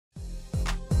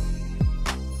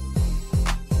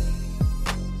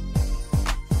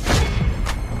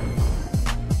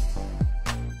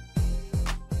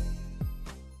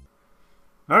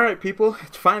Alright, people,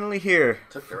 it's finally here.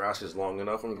 Took their asses long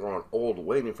enough. I'm growing old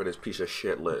waiting for this piece of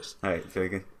shit list. Alright, so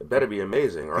It better be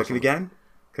amazing. Or cook it again?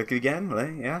 Cook it again? Well,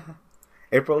 yeah.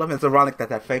 April 11th. It's ironic that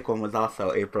that fake one was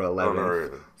also April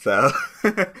 11th. So.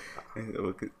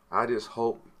 I just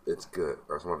hope it's good.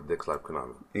 Or else I'm going to dick slap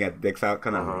Konami. You got dicks out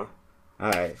Konami.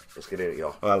 Alright. Let's get in it,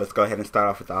 y'all. Well, let's go ahead and start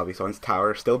off with the obvious ones.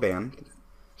 Tower, still banned.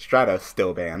 Strata,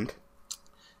 still banned.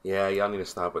 Yeah, y'all need to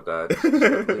stop with that. Just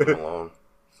leave it alone.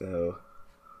 So,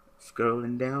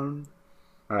 scrolling down.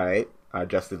 Alright.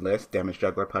 Adjusted list.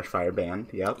 Damajuggler, Plushfire banned.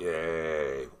 Yep.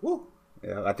 Yay. Woo.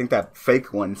 Yeah, I think that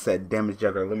fake one said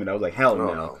Damajuggler limit. I was like, hell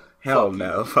no. Hell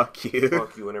no. Fuck you.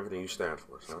 Fuck you and everything you stand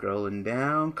for. Son. Scrolling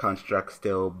down. Construct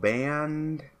still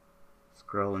banned.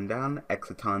 Scrolling down.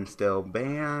 Exciton still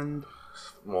banned.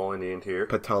 Small Indian tier.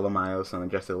 Ptolemaeus on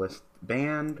adjusted list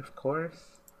banned, of course.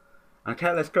 I'm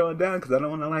kind of scrolling down because I don't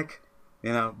want to, like,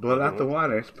 you know, blow it out the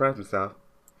water. Surprise myself.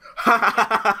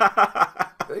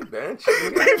 They banned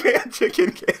chicken game. They banned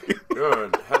chicken game.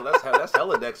 That's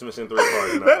hella decks missing 3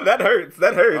 cards now. That hurts.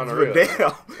 That hurts. But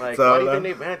damn. Like, so, why do you think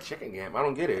they banned chicken game? I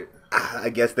don't get it. I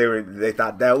guess they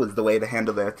thought that was the way to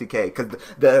handle the FTK because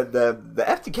the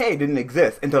FTK didn't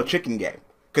exist until chicken game.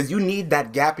 Because you need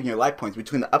that gap in your life points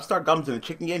between the Upstart Goblins and the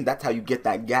chicken game. That's how you get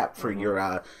that gap for your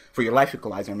life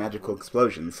equalizer, magical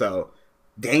explosion. So,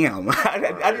 damn,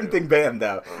 I didn't think ban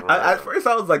though. At first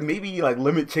I was like maybe like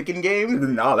limit chicken games,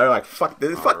 and no, they're like fuck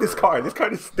this card. This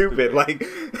card is stupid. Like,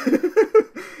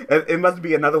 it must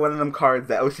be another one of them cards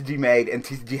that OCG made and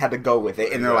TCG had to go with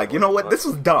it, and they're like, you know what, this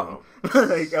was dumb.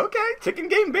 Like, okay, chicken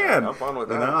game ban. I'm fine with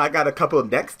that. You know, I got a couple of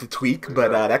decks to tweak,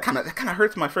 but that kind of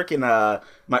hurts my freaking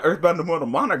my Earthbound Immortal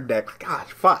Monarch deck.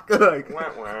 Gosh, fuck. Like,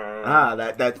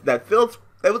 that feels.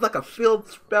 It was like a field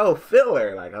spell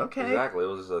filler. Like, okay. Exactly. It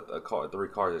was just a card, 3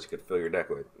 cards that you could fill your deck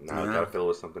with. Now you gotta fill it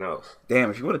with something else.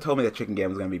 Damn, if you would have told me that chicken game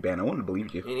was gonna be banned, I wouldn't have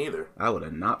believed you. Me neither. I would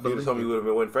have not believed you. If you told me you would have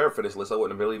been winning fair for this list, I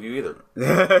wouldn't have believed you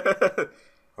either.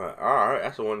 Alright,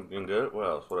 that's the one doing good. What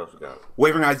else? What else we got?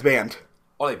 Wavering Eyes banned.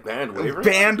 Oh, they banned Wavering?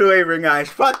 Banned Wavering Eyes.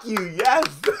 Fuck you, yes!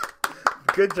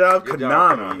 Good job,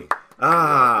 Konami.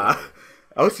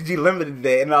 OCG limited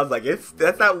it, and I was like,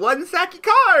 that's that one Saki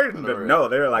card. But no,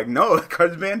 they were like, no, the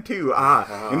card's banned too.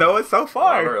 You know what? So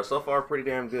far pretty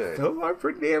damn good. So far,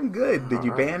 pretty damn good. Did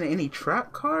you ban any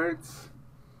trap cards?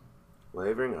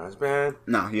 Wavering Eyes banned?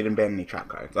 No, you didn't ban any trap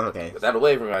cards. Okay. But that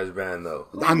Wavering Eyes banned though.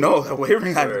 I know the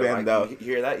Wavering Eyes banned though. You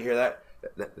hear that? You hear that?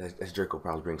 That's Draco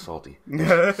probably being salty.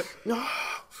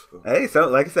 Hey, so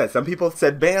like I said, some people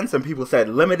said ban, some people said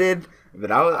limited.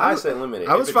 But I said limited.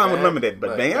 I was fine with limited,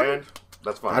 but ban?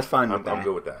 That's fine. That's fine with that. I'm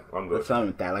good with that. I'm good. That's fine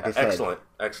with that. Like I said, excellent.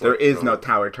 There is no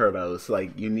Tower Turbos.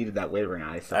 Like, you needed that Wavering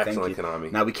Eyes. So excellent, thank you.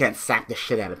 Konami. Now we can't sack the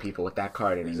shit out of people with that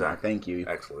card anymore. Exactly. Thank you.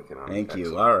 Excellent, Konami. Thank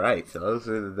you. All right. So those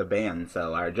are the bans.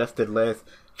 So our adjusted list,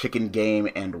 Chicken Game,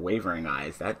 and Wavering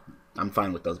Eyes. I'm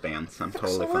fine with those bans. I'm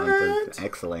totally fine with those.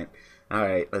 Excellent. All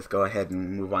right. Let's go ahead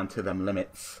and move on to them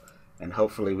limits, and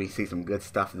hopefully we see some good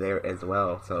stuff there as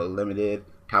well. So limited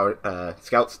Tower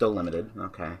Scout still limited.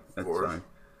 Okay, that's fine.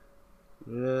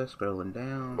 Yeah, scrolling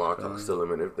down. Montauk's still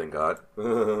limited, thank God.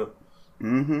 I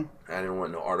didn't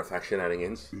want no artifact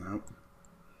shenanigans. Nope.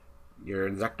 Your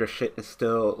Inzector shit is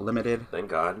still limited. Thank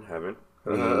God in heaven.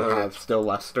 We have still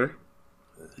Luster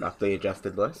off the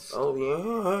adjusted list. Oh,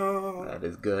 yeah. That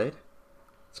is good.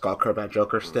 Skullcrobat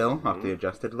Joker still off the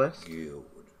adjusted list. Good.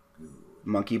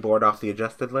 Monkeyboard off the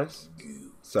adjusted list.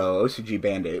 So OCG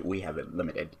banned it. We have it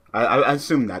limited. I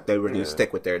assume that they were going to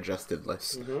stick with their adjusted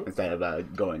list instead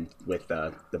of going with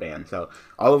the ban. So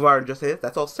all of our adjusted,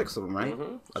 that's all 6 of them, right?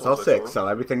 That's all 6. So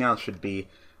everything else should be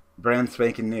brand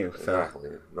spanking new. So.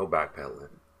 Exactly. No backpedaling.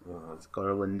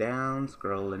 Scrolling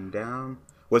down.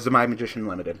 Was the My Magician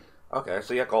limited? Okay,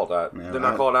 so you called that. Yeah, Didn't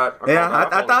I call that?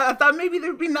 I thought maybe it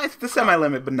would be nice to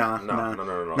semi-limit, but nah.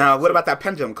 No. Now, what about that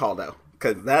Pendulum call though?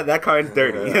 Because that card's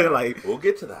dirty. Like, we'll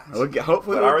get to that.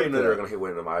 Hopefully, but I already knew they were gonna hit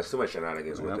Wisdom of Eyes. Too much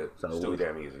shenanigans with it. So it's too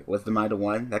damn easy. Wisdom Eye to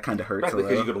 1. That kind of hurts. Not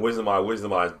because you can Wisdom Eye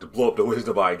to blow up the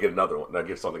Wisdom Eye and get another one. Now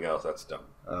get something else. That's dumb.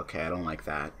 Okay, I don't like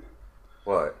that.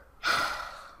 What?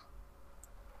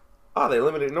 Oh, they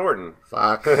limited Norden.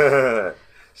 Fuck.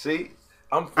 See,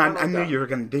 I'm fine I knew you were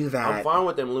gonna do that. I'm fine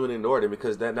with them limiting Norden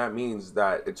because that means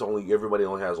that everybody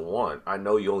only has one. I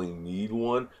know you only need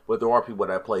one, but there are people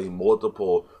that play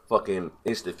multiple fucking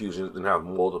instant fusions and have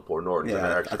multiple Nordens.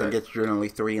 Yeah, I think it's generally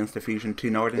 3 instant fusion, 2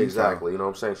 Nordens. Exactly, so. You know what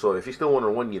I'm saying? So if you still want to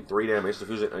win your 3 damn instant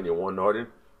fusion and your 1 Norden,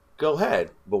 go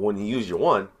ahead. But when you use your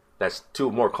 1, that's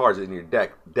 2 more cards in your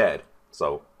deck dead.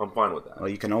 So I'm fine with that. Well,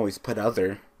 you can always put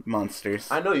other monsters.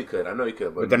 I know you could,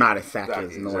 but they're not as sacked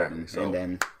as Norden. So. And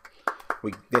then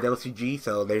we did LCG,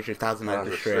 so there's your 1,000 Night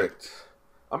District.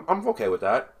 I'm okay with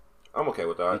that. I'm okay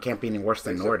with that. It can't be any worse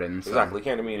than Norden. So. Exactly. It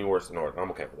can't be any worse than Norden.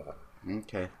 I'm okay with that.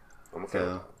 Okay. I'm okay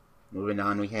with that. Moving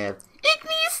on, we have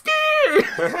Ignister!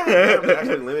 Damn,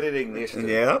 actually limited Ignition.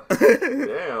 Yep.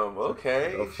 Damn,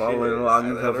 okay. So following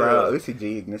along with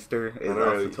OCG, Ignister is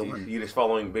also to one. You just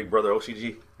following Big Brother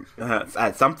OCG?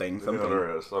 Something.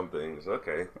 Some things,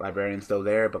 okay. Librarian's still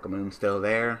there, Book of Moon's still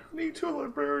there. Need two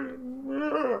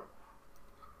Librarian.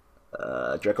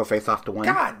 Draco Face-off to one.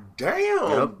 God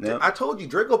damn! Yep. I told you,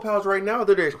 Draco Pals right now,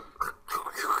 they're just...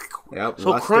 Yep, so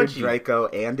Luster, crunchy. Draco,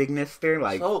 and Ignister.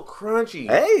 Like, so crunchy.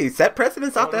 Hey, set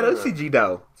precedence off that OCG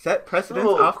dough. Set precedence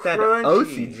off that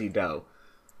OCG dough.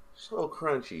 So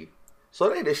crunchy. So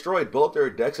they destroyed both their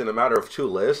decks in a matter of 2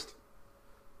 lists?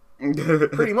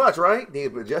 Pretty much, right? They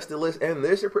adjusted list and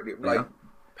this are pretty... Like,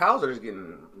 Pals are just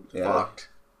getting fucked.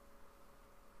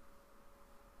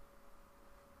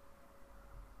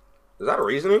 Is that a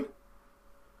reasoning?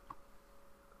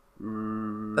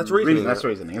 That's reasoning. That's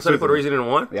reasoning. So they put reasoning in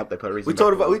one? Yep, they put reasoning.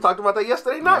 We talked about that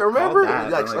yesterday night, remember?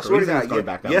 Like, I swear to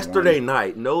God, yesterday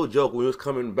night, no joke, when we was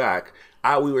coming back,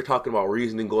 we were talking about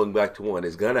reasoning going back to 1.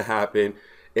 It's going to happen.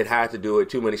 It had to do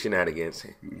it. Too many shenanigans.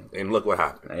 And look what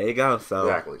happened. There you go. So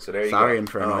exactly. So there you sorry, go.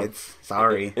 Infernoids.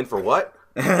 Sorry. And for what?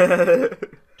 Do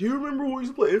you remember when we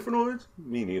used to play Infernoids?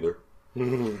 Me neither.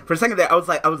 For a second there, I was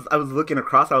looking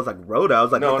across. I was like, Rhoda. I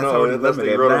was like, no, that's already that's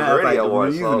limited. the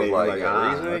Like, reasoning.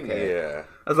 okay. Yeah.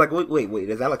 I was like, wait,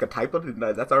 is that like a typo?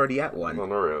 That's already at 1. No,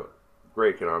 real.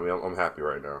 Great, Konami. I'm happy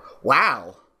right now.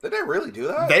 Wow. Did they really do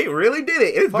that? They really did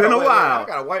it. It's been a while. I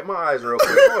gotta wipe my eyes real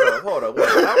quick. Hold up.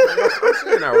 I'm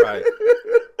seeing that right.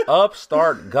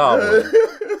 Upstart Goblin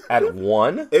at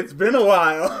 1. It's been a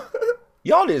while.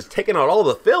 Y'all just taking out all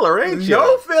the filler, ain't you?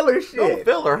 No filler shit. No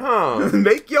filler, huh?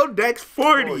 Make your decks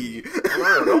 40.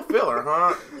 No filler,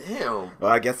 huh? Damn.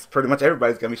 Well, I guess pretty much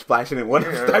everybody's gonna be splashing in one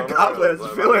Upstart Goblin's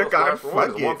filler card.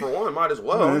 Fuck it. 1 for 1, might as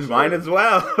well. Mine as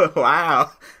well.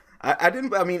 Wow. I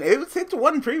mean, it was hit to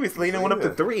 1 previously and it went up to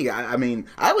 3. I mean,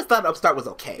 I always thought Upstart was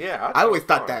okay. Yeah. I always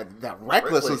thought that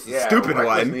Reckless was the stupid Reckless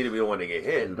one. Need to be the one to get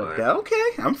hit. Okay,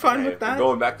 I'm fine with that.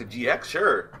 Going back to GX,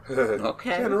 sure.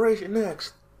 Okay. Generation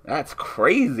Next. That's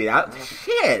crazy.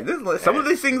 Shit. Some of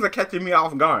these things are catching me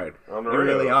off guard. They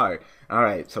really are. All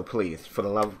right, so please, for the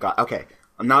love of God. Okay,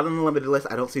 I'm not on the limited list.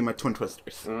 I don't see my Twin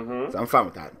Twisters. So I'm fine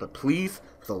with that. But please,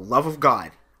 for the love of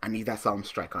God, I need that Solemn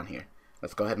Strike on here.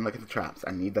 Let's go ahead and look at the traps.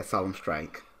 I need that Solemn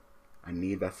Strike.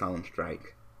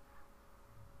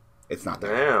 It's not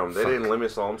there. Damn, they didn't limit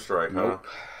Solemn Strike, nope. Huh?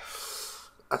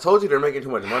 I told you they're making too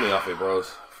much money off it,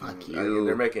 bros. Fuck you.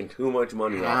 They're making too much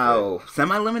money off it.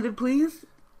 Semi-limited, please?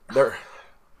 They're...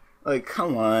 Like,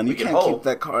 come on. You can't keep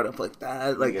that card up like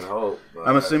that. Like, we can hope.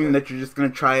 I'm assuming that you're just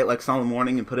going to try it like Solemn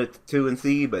Warning and put it to 2 and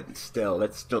C, but still,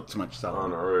 that's still too much Solemn.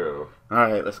 On the real.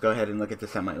 Alright, let's go ahead and look at the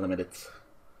semi-limiteds.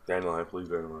 Dandelion, please,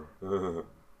 Dandelion. You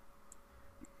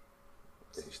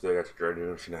still got your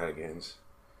Dragoedia shenanigans.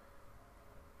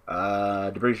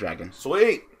 Debris Dragon.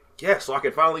 Sweet! Yeah, so I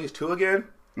can finally use 2 again?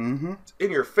 Mm-hmm.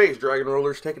 In your face, Dragon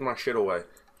Roller's taking my shit away.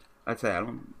 I'd say,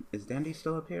 is Dandy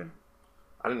still up here?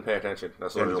 I didn't pay attention.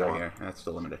 That's what Dandy's right here. That's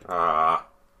still limited.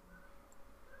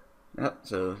 Yep,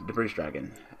 so Debris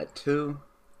Dragon at 2.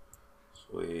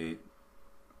 Sweet.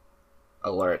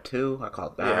 Allure at 2. I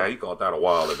called that. Yeah, you called that a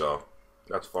while ago.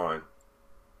 That's fine.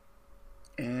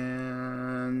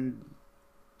 And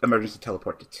Emergency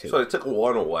Teleport to 2. So they took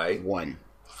 1 away. 1.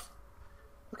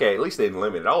 Okay, at least they didn't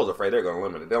limit it. I was afraid they were going to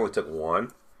limit it. They only took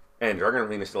 1. And Dragon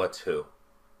Arena still at 2.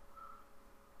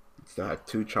 Still have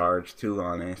 2 charge, 2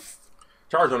 honest.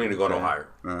 Charge don't need to go no higher.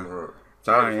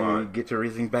 Sorry, get your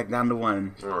reasoning back down to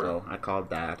 1. All right. So I called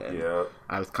that. And yeah.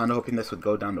 I was kind of hoping this would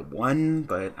go down to 1,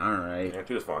 but alright. Yeah,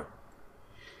 2 is fine.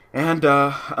 And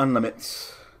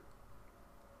Unlimits.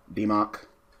 DMOC.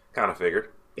 Kind of figured.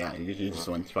 Yeah, you just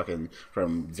went fucking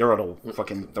from 0 to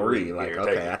fucking 3. Like,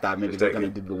 okay, I thought maybe they're going to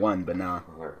do the 1, but nah.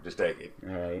 Right, just take it.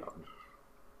 Alright.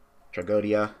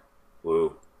 Tragoedia.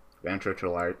 Woo. Vantro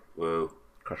Trollart. Woo.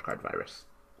 Crush Card Virus.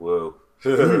 Woo.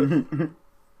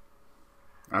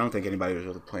 I don't think anybody was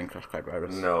really playing Crush Card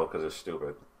Virus. No, because it's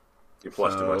stupid. You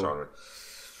plus too much on it.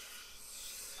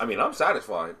 I mean, I'm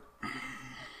satisfied.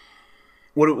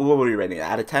 What were you rating?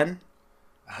 Out of 10?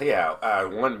 Yeah,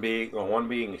 1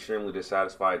 being extremely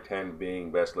dissatisfied, 10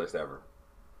 being best list ever.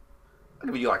 I'll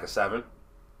give you like a 7.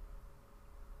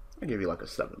 I'll give you like a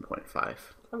 7.5.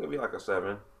 I'll give you like a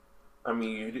 7. I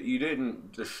mean, you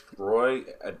didn't destroy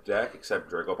a deck except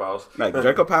Draco Pals. Like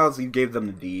Draco Pals, you gave them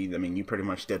the D. I mean, you pretty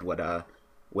much did what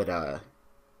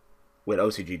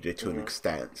OCG did to an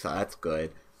extent, so that's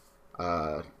good.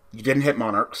 You didn't hit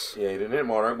Monarchs. Yeah, you didn't hit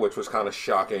Monarch, which was kind of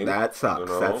shocking. That sucks. You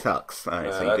know? That sucks. All right,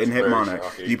 Yeah, so you didn't hit Monarch.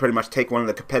 shocking. You pretty much take one of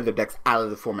the competitive decks out of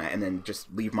the format and then just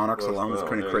leave Monarchs alone. It's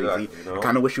kind of crazy. Exactly, you know? I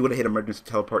kind of wish you would have hit Emergency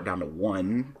Teleport down to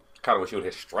 1. Kind of wish you would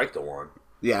hit Strike to 1.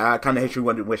 Yeah, I kind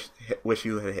of wish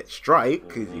you had hit Strike,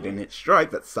 because you didn't hit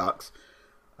Strike. That sucks.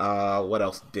 What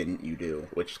else didn't you do?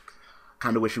 Which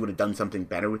kind of wish you would have done something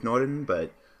better with Norden,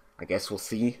 but I guess we'll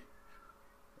see.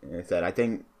 Like I said, I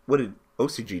think, what did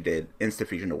OCG did?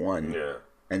 Insta-fusion to 1. Yeah.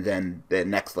 And then the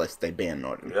next list, they banned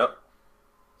Norden. Yep.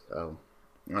 So,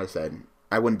 like I said,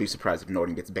 I wouldn't be surprised if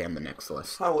Norden gets banned the next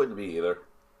list. I wouldn't be either.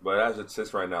 But as it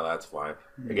sits right now, that's fine.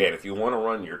 Again, if you want to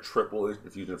run your triple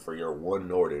infusion for your 1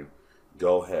 Norden,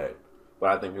 go ahead. But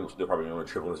I think people still probably going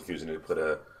to triple infusion to put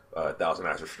a 1,000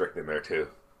 Ash Restrict in there too.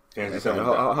 Okay,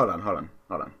 hold on.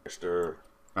 Mr.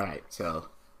 Alright, so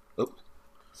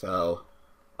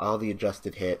all the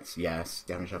adjusted hits, yes.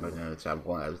 Damajuggler, I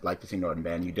would like to see Norden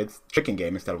ban. You did Chicken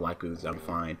Game instead of Lycus, I'm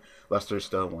fine. Lester's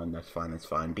still 1, that's fine.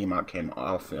 Beamont came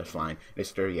off, that's fine.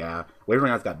 Ignister, yeah.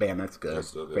 Wavering Eyes got banned, that's good. That's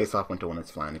still good. Face-off went to 1,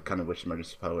 that's fine. I kind of wish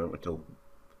Emergency Power went to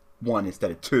 1 instead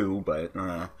of 2, but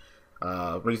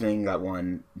Reasoning got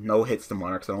 1. No hits to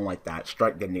Monarchs, I don't like that.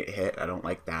 Strike didn't get hit, I don't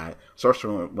like that.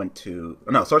 Sorcerer went to...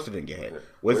 No, Sorcerer didn't get hit.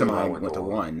 Wisdom Eye went to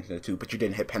 1, 2, but you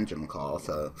didn't hit Pendulum Call,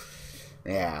 so...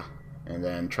 Yeah. And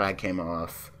then Trag came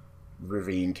off.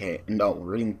 Ravine came... No,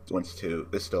 Ravine went to 2.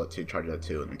 It's still at 2. Charge at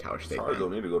 2, and then Tower State. Probably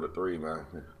don't need to go to 3, man.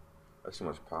 That's too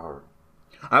much power.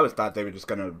 I always thought they were just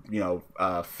going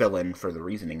to, fill in for the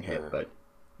Reasoning hit, but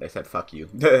they said, fuck you.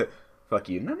 Fuck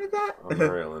you. None of that.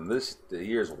 Unreal. And the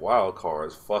year's wild card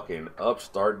is fucking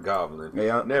Upstart Goblin.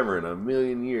 Yeah. Never in a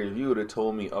million years you would have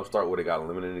told me Upstart would have got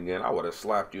eliminated again. I would have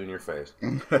slapped you in your face.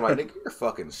 I'm like, nigga, you're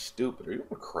fucking stupid. Are you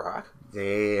gonna cry?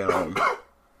 Damn.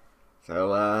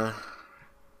 So,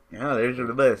 yeah, there's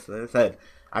your list. Like I said,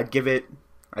 I'd give it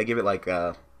like, I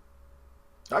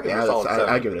give it a solid 7.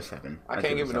 I give it a 7. I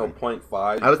can't give it no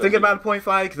 0.5. I was thinking about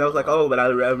 0.5 because I was like, oh, but I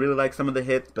really like some of the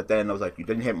hits. But then I was like, you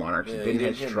didn't hit Monarchs. You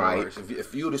didn't hit Strike.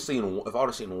 If I would have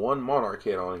seen 1 Monarch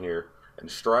hit on here and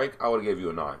Strike, I would have gave you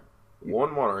a 9.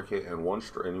 1 Monarch hit and 1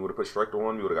 Strike, and you would have put Strike to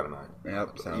 1, you would have got a 9.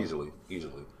 Yep. So,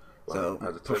 Easily. So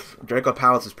Draco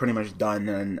Palace is pretty much done,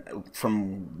 and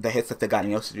from the hits that they got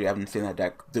in OCG, I haven't seen that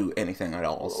deck do anything at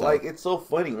all. So. Like, it's so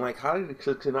funny. Like, how did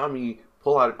Konami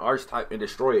pull out an archetype and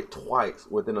destroy it twice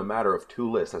within a matter of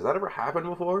 2 lists? Has that ever happened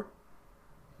before?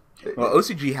 Well,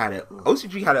 OCG had it.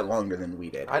 OCG had it longer than we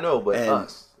did. I know, but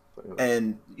us.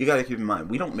 And you got to keep in mind,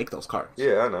 we don't make those cards.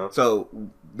 Yeah, I know. So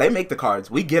they make the cards,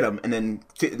 we get them, and then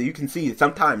you can see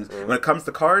sometimes when it comes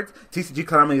to cards, TCG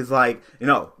Konami is like,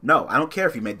 no, I don't care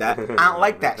if you made that. I don't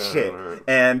like that shit.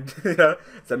 And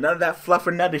so none of that fluff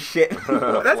or nutter shit.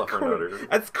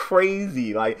 That's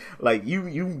crazy. Like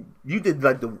you did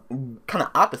like the kind of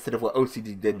opposite of what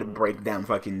OCG did to break down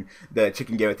fucking the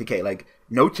chicken game at TK. Like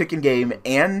no chicken game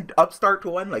and Upstart to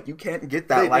 1. Like you can't get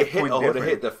that. They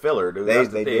hit the filler, dude.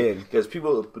 They did, because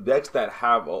decks that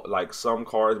have like some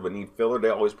cards but need filler, they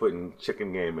always put in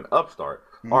chicken game and Upstart.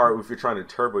 Or if you're trying to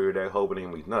turbo your deck, hoping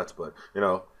it leaves nuts. But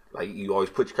like you always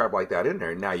put your crap like that in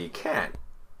there. Now you can't.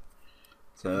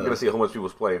 So you're gonna see how much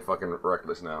people's playing fucking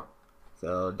reckless now.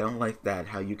 So don't like that.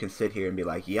 How you can sit here and be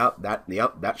like, yep,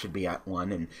 that should be at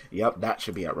 1, and yep, that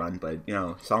should be at run. But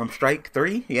Solemn Strike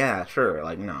 3, yeah, sure.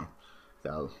 Like no.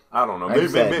 So I don't know.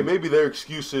 Maybe their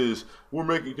excuse is we're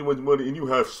making too much money and you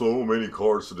have so many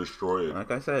cards to destroy it. Like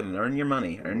I said, and earn your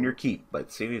money, earn your keep.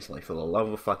 But seriously, for the love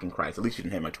of fucking Christ, at least you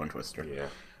didn't hit my Twin Twister. Yeah.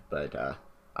 But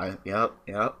yep.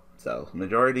 So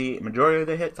majority of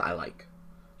the hits I like.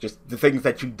 Just the things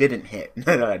that you didn't hit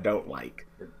that I don't like.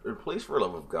 And please, for the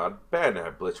love of God, ban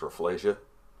that Blitz Rafflesia,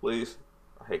 please.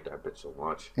 I hate that bitch so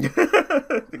much. She's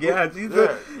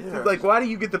like, why do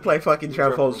you get to play fucking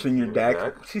Trapholes in your deck?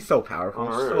 She's so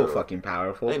powerful. So fucking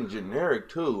powerful. And generic,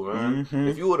 too, man.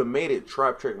 If you would have made it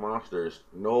Trap Trick Monsters,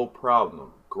 no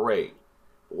problem. Great.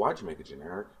 But why'd you make it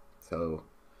generic? So,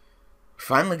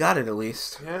 finally got it, at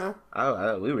least. Yeah.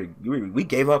 Oh, we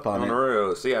gave up on it.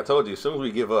 Real. See, I told you, as soon as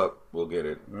we give up, we'll get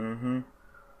it.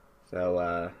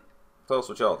 So, tell us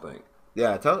what y'all think.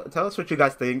 Yeah, tell us what you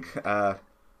guys think.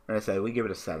 Like I said, we give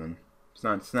it a 7. It's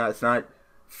not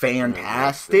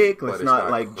fantastic. It's not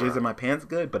like jizz in my pants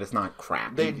good, but it's not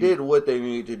crap. They did what they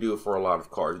needed to do for a lot of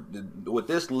cards. With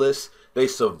this list, they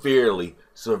severely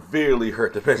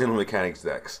hurt the Pendulum Mechanics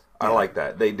decks. I like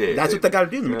that. They did. That's what they got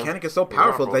to do. The mechanic is so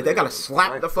powerful. They got to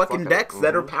slap the fucking decks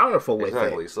that are powerful with it.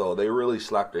 Exactly. So they really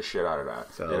slapped the shit out of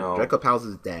that. So Draco Pals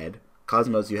is dead.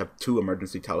 Cosmos, you have 2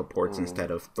 emergency teleports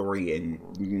instead of 3, and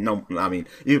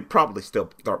you probably still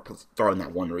start throwing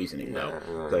that 1 reasoning though.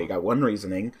 So you got 1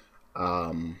 reasoning.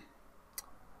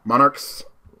 Monarchs.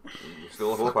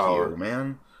 Still full Fuck power, you,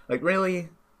 man. Like, really?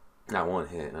 Not one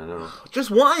hit. I know. Just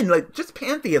one. Like, just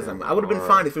Pantheism. I would have been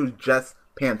fine if it was just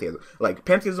Pantheism. Like,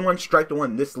 Pantheism 1, Strike the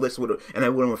 1, this list would have, and I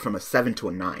would have went from a 7 to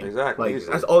a 9. Exactly. Like,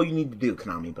 that's all you need to do,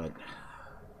 Konami, but...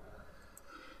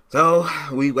 So,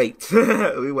 we wait.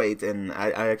 We wait, and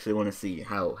I actually want to see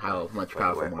how much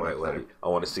powerful Monarchs are. I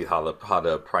want to see how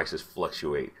the prices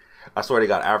fluctuate. I swear to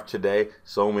God, after today,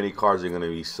 so many cards are going to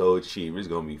be so cheap. It's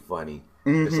going to be funny.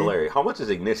 It's hilarious. How much is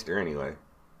Ignister anyway?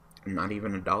 Not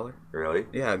even $1. Really?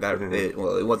 Yeah, it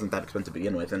wasn't that expensive to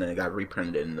begin with, and then it got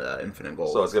reprinted in the Infinite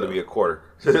Gold. So it's going to be a quarter.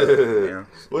 Yeah.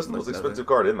 What's the most expensive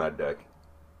card in that deck?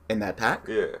 In that pack?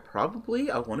 Yeah. Probably,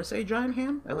 I want to say Giant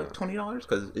Hand at like $20,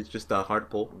 because it's just a hard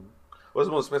pull. What's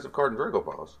the most expensive card in Draco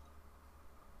Piles?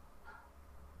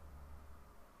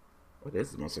 What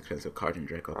is the most expensive card in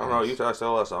Draco? I don't know. You tell us. I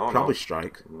don't know. Probably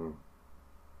Strike.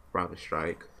 Probably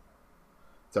Strike.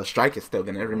 So Strike is still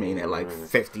going to remain at like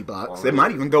 $50. It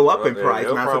might even go up in price.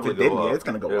 Now since it didn't yet, it's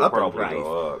going to go up in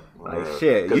price. Like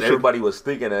shit. Because everybody was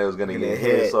thinking that it was going to get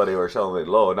hit, so they were selling it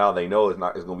low. Now they know it's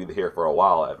going to be here for a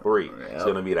while at 3. Yep. It's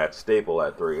going to be that staple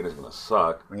at 3, and it's going to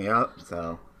suck. Yep.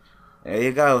 So there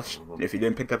you go. If you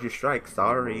didn't pick up your Strike,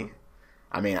 sorry.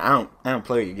 I mean, I don't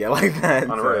play you like that.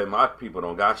 My people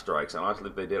don't got Strikes, and honestly,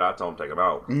 if they did, I'd tell them take them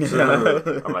out. I'm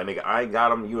like, nigga, I ain't got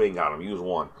them, you ain't got them. Use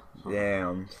one.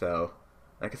 Damn. So,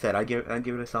 like I said, I give it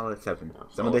a solid 7.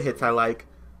 Some of the hits I like,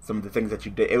 some of the things that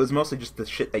you did. It was mostly just the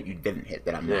shit that you didn't hit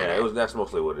that I'm mad at. That's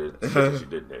mostly what it is. The shit that you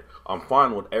didn't hit. I'm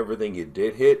fine with everything you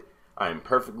did hit. I am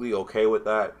perfectly okay with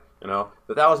that. You know,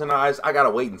 the Thousand Eyes, I gotta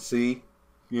wait and see.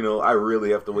 You know, I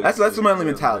really have to wait. That's my only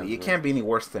mentality. It can't be any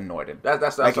worse than Norden.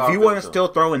 That's like if you want to still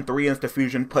throw in 3 Insta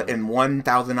Fusion, put in 1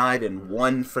 Thousand-Eyed and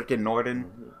 1 freaking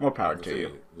Norden, more power to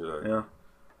you. Yeah.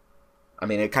 I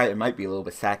mean, it might be a little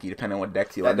bit sacky depending on what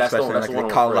decks you like. Especially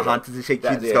like Call of the Haunted. You just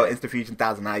go Insta Fusion,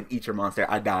 Thousand-Eyed, eat your monster.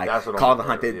 I die. Call of the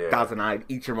Haunted, Thousand-Eyed,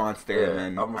 eat your monster. And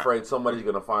then I'm afraid somebody's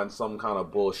gonna find some kind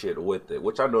of bullshit with it,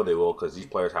 which I know they will because these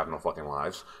players have no fucking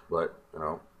lives. But you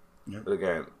know. Yep. But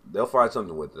again, they'll find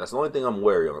something with it. That's the only thing I'm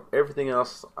wary of. Everything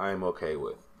else, I'm okay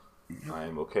with. I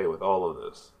am okay with all of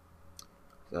this.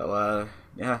 So,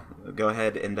 yeah, go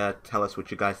ahead and tell us what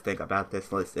you guys think about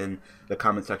this list in the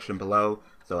comment section below.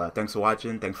 So, thanks for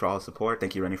watching. Thanks for all the support.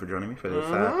 Thank you, Rennie, for joining me for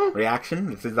this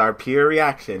reaction. This is our pure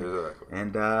reaction. Exactly.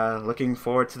 And looking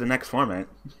forward to the next format.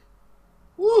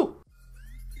 Woo!